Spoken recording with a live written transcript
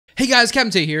Hey guys, Captain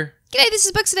Tay here. G'day, this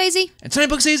is Bugsy. And tonight,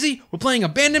 Bugsy, we're playing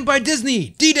Abandoned by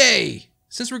Disney, D-Day,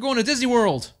 since we're going to Disney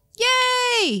World.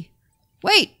 Yay!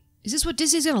 Wait, is this what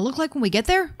Disney's gonna look like when we get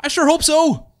there? I sure hope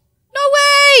so. No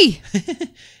way!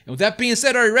 And with that being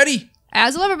said, are you ready?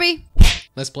 As will ever be.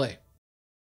 Let's play.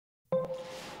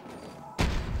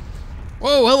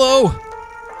 Whoa, hello.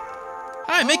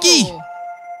 Hi, Mickey. Oh.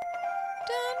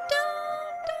 Dun, dun,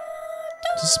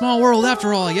 dun, It's a small world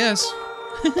after all, I guess.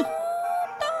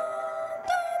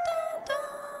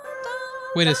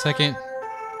 Wait a second.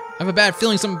 I have a bad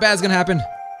feeling something bad's gonna happen.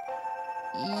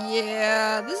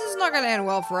 Yeah, this is not gonna end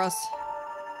well for us.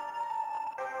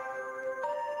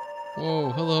 Whoa,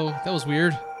 hello. That was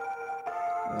weird.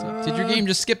 Did your game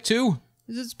just skip too?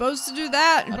 Is it supposed to do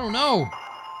that? I don't know.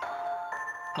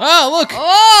 Ah, look!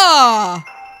 Oh!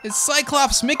 It's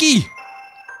Cyclops Mickey!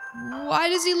 Why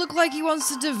does he look like he wants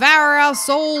to devour our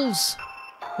souls?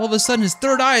 All of a sudden, his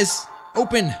third eye's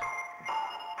open.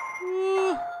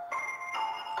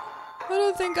 I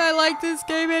don't think I like this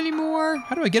game anymore.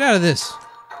 How do I get out of this?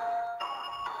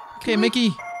 Okay,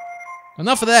 Mickey.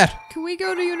 Enough of that. Can we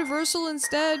go to Universal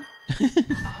instead?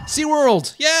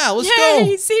 SeaWorld! Yeah, let's Yay,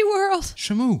 go! SeaWorld!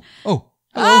 Shamu. Oh,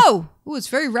 hello. Oh! Ooh, it's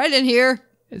very red in here.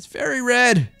 It's very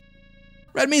red.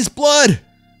 Red means blood.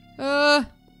 Okay,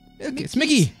 It's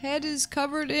Mickey. His head is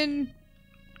covered in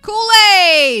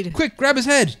Kool-Aid! Quick, grab his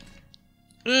head.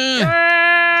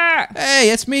 Ah! Hey,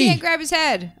 that's me. Can't grab his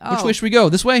head. Oh. Which way should we go?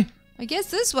 This way? I guess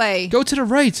this way. Go to the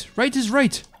right. Right is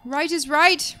right. Right is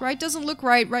right. Right doesn't look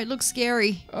right. Right looks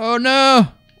scary. Oh no.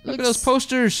 Look at Looks- those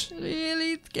posters.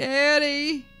 Really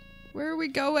scary. Where are we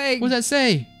going? What does that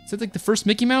say? Is that like the first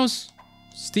Mickey Mouse?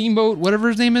 Steamboat, whatever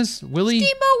his name is? Willie?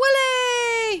 Steamboat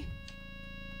Willie!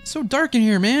 It's so dark in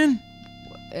here, man.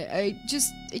 I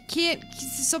can't.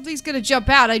 Something's gonna jump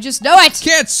out. I just know it.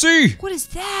 Can't see. What is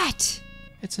that?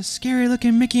 It's a scary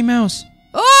looking Mickey Mouse.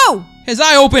 Oh! His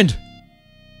eye opened.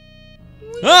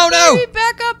 Oh no! Maybe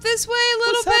back up this way a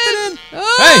little What's bit. happening?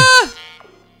 Ah!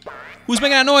 Who's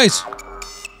making that noise? What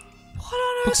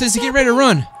on earth? Book says is to get ready to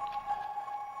run.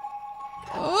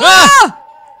 Ah!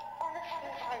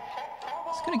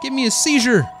 It's gonna give me a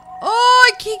seizure.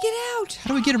 Oh, I can't get out. How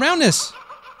do we get around this?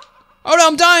 Oh no,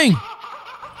 I'm dying.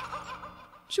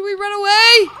 Should we run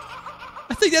away?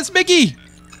 I think that's Mickey.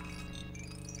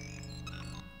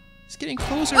 He's getting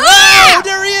closer. Ah! Oh,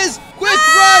 there he is. Quick,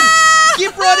 Ah! run.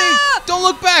 Keep running. Don't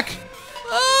look back.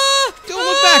 Ah! Don't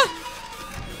look back.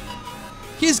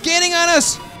 He's gaining on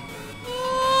us.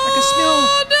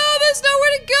 Oh no, there's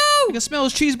nowhere to I go. can smell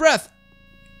his cheese breath.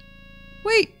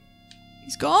 Wait,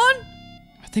 he's gone?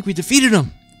 I think we defeated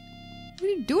him. We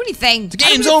didn't do anything. The How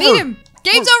did game's we defeat over. him?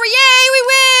 Game's over. Yay, we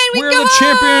win. We We're go the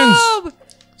champions. home.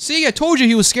 See, I told you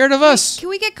he was scared of us. Can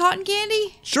we get cotton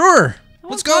candy? Sure. I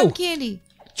Let's want go. Cotton candy.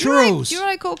 Do you know Churros. what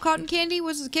I called cotton candy when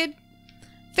I was a kid?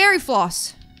 Fairy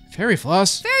floss. Fairy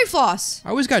floss. Fairy floss. I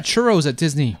always got churros at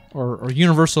Disney or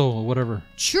Universal or whatever.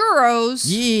 Churros.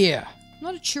 Yeah. I'm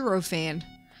not a churro fan.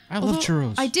 I love Although,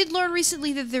 churros. I did learn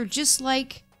recently that they're just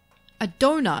like a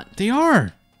donut. They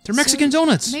are. They're Mexican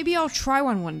donuts. Maybe I'll try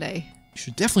one day. You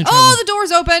should definitely try Oh, one. the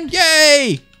door's open.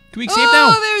 Yay! Can we escape Oh,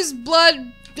 now? there's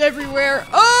blood everywhere.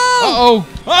 Oh! Uh-oh.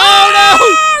 Oh, Ah,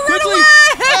 no! run Quickly! away!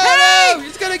 Oh, no!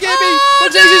 He's gonna get me! Oh,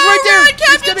 But Daisy's right there! Run, He's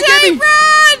Captain gonna get Tay, me!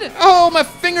 run! Oh, my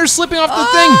finger's slipping off the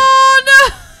thing! Oh,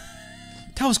 no!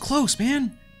 That was close,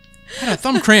 man. I had a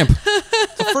thumb cramp.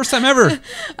 It's the first time ever.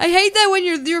 I hate that when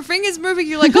your finger's moving,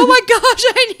 you're like, oh my gosh,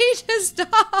 I need to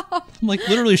stop. I'm like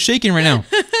literally shaking right now.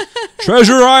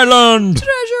 Treasure Island!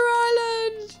 Treasure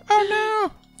Island. Oh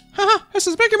no! Haha, this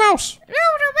is Mickey Mouse! No,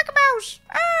 Mickey Mouse.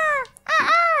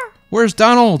 Ah. Where's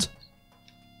Donald?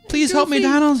 Please help me, Goofy.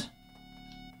 Donald.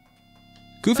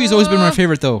 Goofy's always been my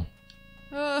favorite, though.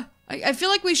 I feel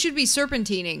like we should be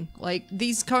serpentining. Like,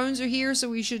 these cones are here, so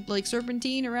we should, like,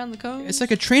 serpentine around the cones. It's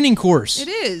like a training course. It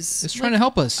is. It's trying to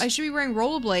help us. I should be wearing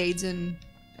rollerblades and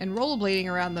rollerblading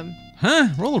around them. Huh?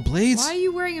 Rollerblades? Why are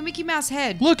you wearing a Mickey Mouse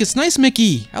head? Look, it's Nice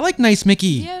Mickey. I like Nice Mickey.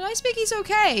 Yeah, Nice Mickey's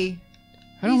okay.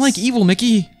 I don't like Evil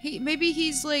Mickey. Maybe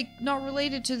he's, like, not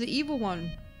related to the evil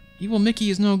one. Evil Mickey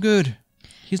is no good.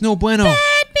 He's no bueno.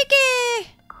 Bad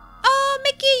Mickey! Oh,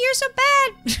 Mickey, you're so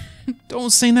bad! Don't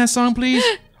sing that song, please.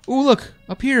 Ooh, look,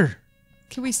 up here.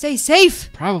 Can we stay safe?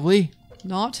 Probably.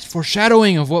 Not.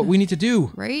 Foreshadowing of what we need to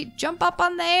do. Right? Jump up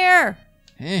on there!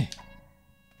 Eh.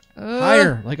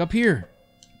 Higher, like up here.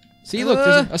 See, look,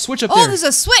 there's a switch up Oh, there. there's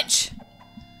a switch!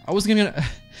 I wasn't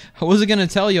gonna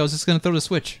tell you. I was just gonna throw the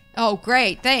switch. Oh,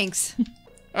 great, thanks.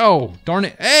 Oh, darn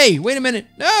it! Hey, wait a minute!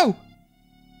 No!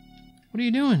 What are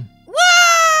you doing?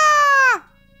 Wah!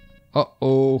 Uh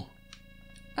oh.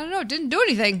 I don't know, it didn't do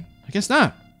anything. I guess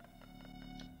not.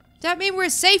 That mean we're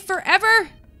safe forever?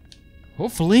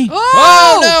 Hopefully.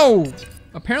 Oh! No!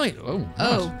 Apparently. Oh.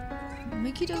 Oh.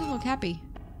 Mickey doesn't look happy.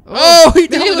 Oh, he He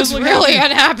definitely looks doesn't look really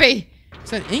happy. unhappy. Is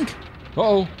that ink?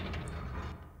 Uh-oh.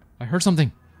 I heard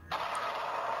something.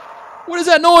 What is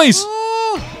that noise?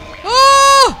 Oh!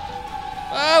 Oh!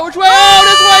 Which way? Oh,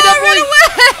 this way, definitely. Run away!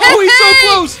 Oh, he's so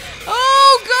close.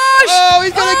 Oh gosh! Oh,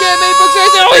 he's gonna get me.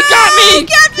 Oh, he got me.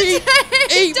 Captain,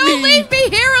 ate don't me. leave me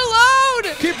here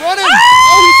alone. Keep running.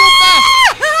 Oh, he's so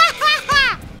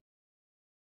fast.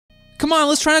 Come on,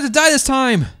 let's try not to die this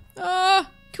time.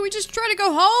 Can we just try to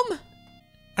go home?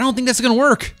 I don't think that's gonna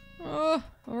work. All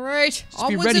right. Just be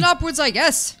Onwards ready. and upwards, I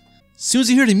guess. As soon as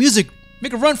you hear the music,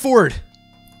 make a run for it.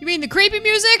 You mean the creepy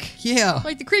music? Yeah.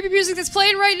 Like the creepy music that's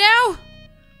playing right now?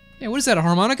 Yeah, what is that, a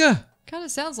harmonica? Kind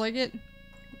of sounds like it.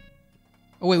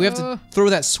 Oh, wait, we have to throw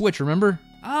that switch, remember?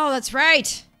 Oh, that's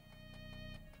right.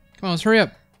 Come on, let's hurry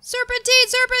up. Serpentine,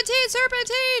 serpentine,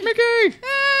 serpentine! Mickey!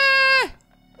 Ah!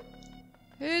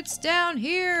 It's down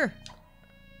here.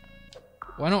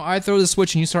 Why don't I throw the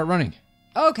switch and you start running?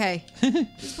 Okay.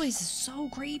 This place is so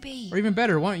creepy. Or even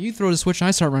better, why don't you throw the switch and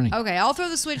I start running? Okay, I'll throw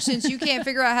the switch since you can't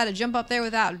figure out how to jump up there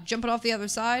without jumping off the other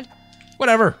side.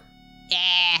 Whatever.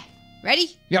 Yeah.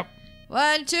 Ready? Yep.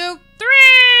 1, 2,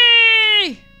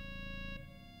 3!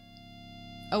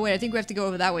 Oh wait, I think we have to go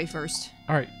over that way first.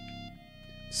 All right.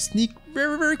 Sneak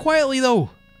very, very quietly, though.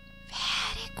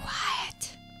 Very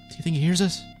quiet. Do you think he hears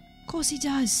us? Of course he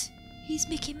does. He's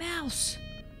Mickey Mouse.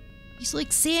 He's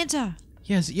like Santa.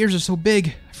 Yeah, his ears are so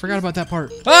big. I forgot about that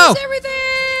part. Oh!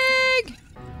 Everything!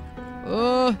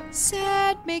 Oh,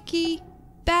 sad Mickey.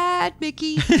 Bad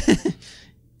Mickey.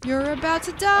 You're about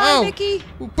to die, Mickey.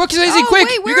 Bucky Daisy, quick!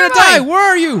 Wait, You're gonna die! Where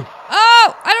are you?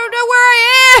 Oh, I don't know where I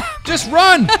am! Just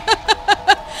run!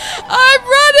 I'm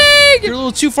running! You're a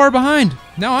little too far behind.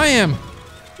 Now I am.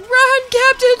 Run,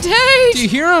 Captain Tate! Do you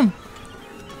hear him?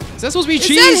 Is that supposed to be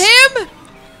cheese? Is that him?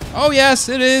 Oh, yes,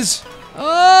 it is.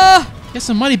 He has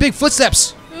some mighty big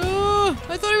footsteps.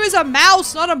 I thought he was a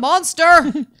mouse, not a monster. Oh,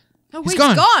 wait, He's gone.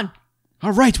 He's gone.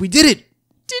 All right, we did it.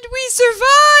 Did we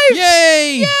survive?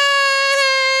 Yay! Yay!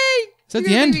 Is that You're the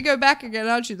gonna end? make me go back again,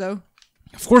 aren't you, though?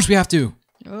 Of course we have to.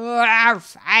 Oh,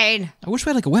 fine. I wish we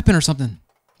had like a weapon or something.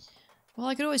 Well,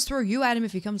 I could always throw you at him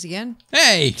if he comes again.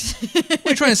 Hey! What are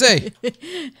you trying to say?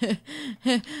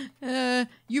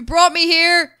 You brought me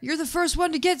here. You're the first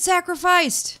one to get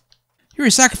sacrificed. You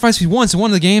already sacrificed me once in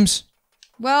one of the games.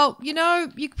 Well, you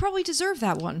know, you probably deserve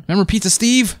that one. Remember Pizza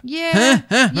Steve? Yeah.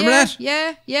 Huh? Remember that?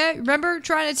 Yeah. Remember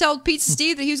trying to tell Pizza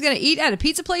Steve that he was going to eat at a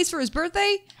pizza place for his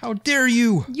birthday? How dare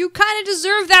you? You kind of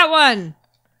deserve that one.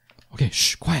 Okay,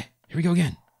 shh, quiet. Here we go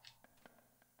again.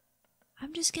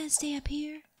 I'm just going to stay up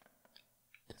here.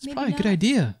 That's probably a good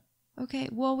idea. Okay,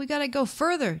 well, we got to go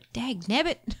further. Dag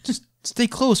nabbit. Just stay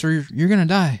close or you're gonna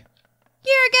die.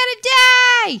 You're gonna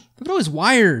die! Look at all those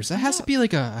wires. That has to be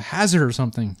like a hazard or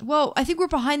something. Well, I think we're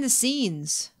behind the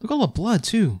scenes. Look at all the blood,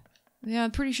 too. Yeah,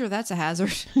 I'm pretty sure that's a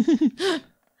hazard. Look at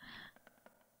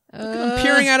them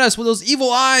peering at us with those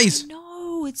evil eyes.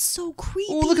 No, it's so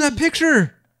creepy. Oh, look at that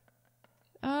picture.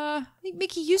 I think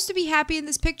Mickey used to be happy in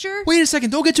this picture. Wait a second.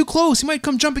 Don't get too close. He might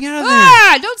come jumping out of there.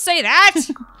 Ah, don't say that.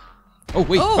 Oh,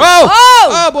 wait. Oh.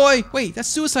 Oh, boy. Wait, that's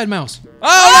Suicide Mouse.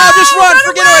 Oh, no, just run.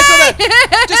 Forget what I said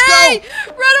that. Just go.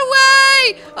 Run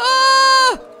away.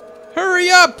 Oh. Hurry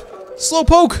up. Slow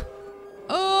poke.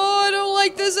 Oh, I don't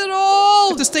like this at all.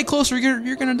 You have to stay closer.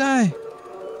 You're going to die.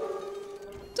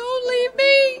 Don't leave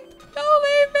me. Don't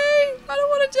leave me. I don't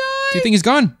want to die. Do you think he's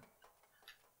gone?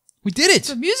 We did it.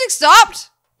 The music stopped.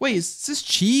 Wait, is this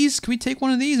cheese? Can we take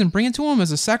one of these and bring it to him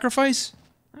as a sacrifice?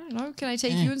 I don't know. Can I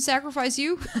take you and sacrifice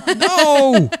you?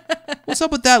 No! What's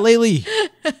up with that lately?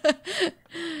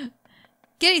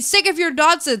 Getting sick of your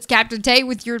nonsense, Captain Tate,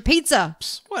 with your pizza.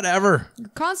 Psst, whatever. Your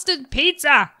constant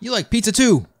pizza. You like pizza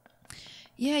too.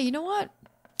 Yeah, you know what?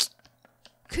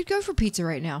 Could go for pizza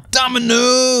right now.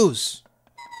 Dominoes!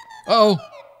 Uh-oh.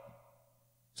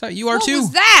 Is that you, R2? What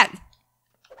was that?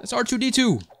 That's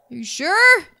R2-D2. You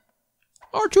sure?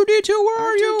 R2-D2, where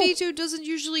are you? R2-D2 doesn't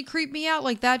usually creep me out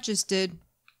like that just did.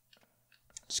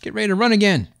 Just get ready to run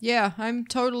again. Yeah, I'm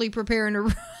totally preparing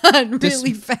to run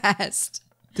really fast.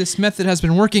 This method has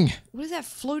been working. What is that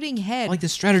floating head? I like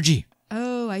this strategy.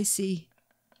 Oh, I see.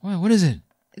 Wow, what is it?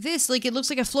 This, like, it looks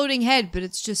like a floating head, but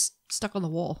it's just stuck on the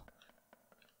wall.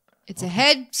 It's a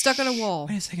head stuck on a wall.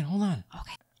 Wait a second, hold on.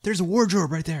 Okay. There's a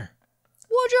wardrobe right there.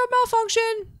 Wardrobe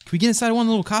malfunction. Can we get inside one of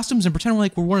the little costumes and pretend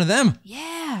like we're one of them?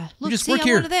 Yeah. Look, just see, work I'm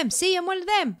here. one of them. See, I'm one of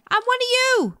them. I'm one of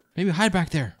you. Maybe hide back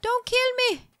there. Don't kill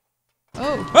me.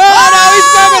 Oh. Oh, no, he's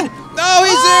coming! No,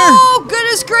 he's there! Oh,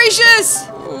 goodness gracious!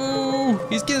 Oh,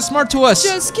 he's getting smart to us.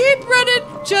 Just keep running.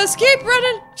 Just keep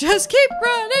running. Just keep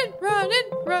running, running,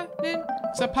 running.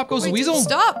 Is that Pop Goes the Wait, Weasel?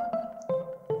 Stop.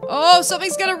 Oh,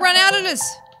 something's gonna run out at us.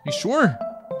 You sure?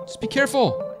 Just be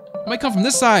careful. It might come from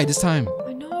this side this time.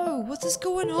 I know. What is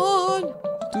going on?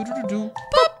 Do-do-do-do.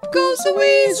 Pop goes the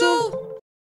weasel.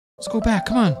 Let's go back.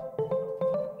 Come on.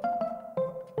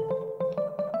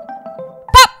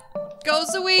 Pop goes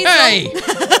the weasel. Hey!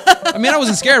 I mean, I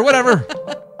wasn't scared. Whatever.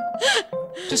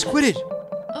 Just quit it.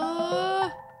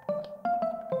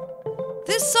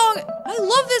 This song, I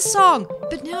love this song,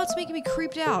 but now it's making me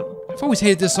creeped out. I've always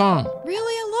hated this song.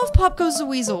 Really? I love Pop Goes the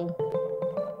Weasel.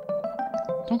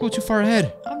 Don't go too far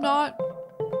ahead. I'm not.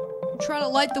 I'm trying to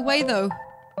light the way, though.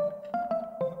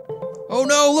 Oh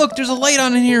no, look, there's a light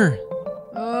on in here.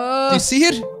 Do you see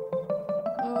it?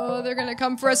 Oh, they're gonna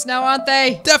come for us now, aren't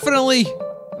they? Definitely.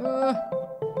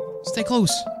 Stay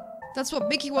close. That's what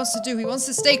Mickey wants to do. He wants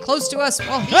to stay close to us.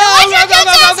 Well, he Go!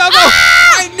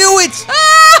 I knew it!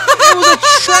 It was a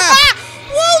trap!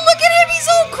 Whoa, look at him! He's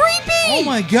all creepy! Oh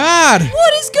my god!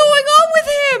 What is going on with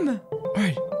him?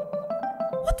 Alright.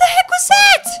 What the heck was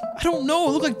that? I don't know,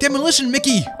 it looked like Demolition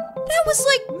Mickey. That was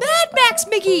like Mad Max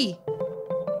Mickey!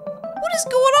 What is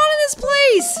going on in this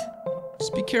place?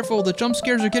 Just be careful, the jump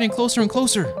scares are getting closer and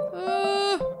closer.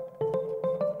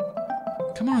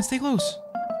 Come on, stay close.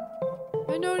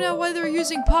 I know now why they're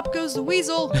using Pop Goes the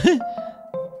Weasel.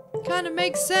 Kinda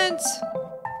makes sense.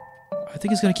 I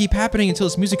think it's gonna keep happening until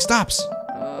this music stops.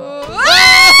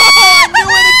 I knew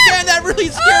it again! That really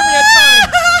scared me at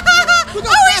times! Look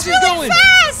how fast he's really going!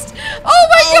 Fast! Oh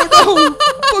my god! No!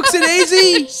 Books and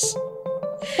Daisy!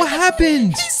 What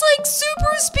happened? He's like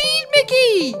super speed,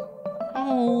 Mickey!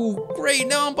 Oh, great,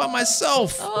 now I'm by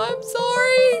myself. Oh, I'm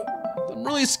sorry. I'm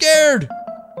really scared.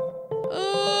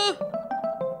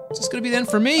 Is this gonna be the end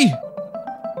for me?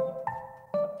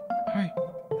 Alright,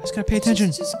 I just gotta pay attention.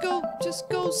 Just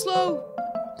go slow.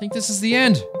 I think this is the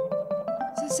end.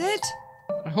 Is this it?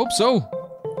 I hope so.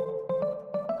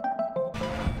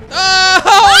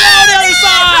 Oh, no, the other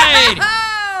side!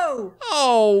 Oh!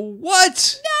 Oh,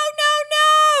 what?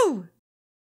 No!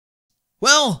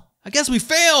 Well, I guess we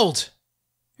failed.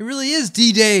 It really is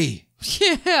D-Day.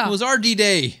 Yeah. It was our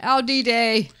D-Day. Our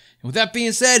D-Day. And with that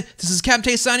being said, this is Captain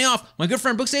Tay signing off. My good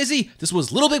friend Books Daisy. This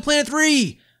was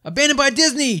LittleBigPlanet3, abandoned by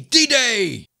Disney,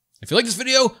 D-Day. If you like this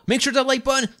video, make sure to hit that like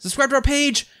button, subscribe to our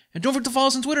page, and don't forget to follow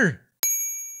us on Twitter.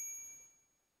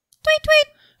 Tweet.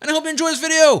 And I hope you enjoyed this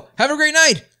video. Have a great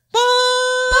night.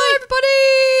 Bye! Bye,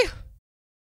 everybody!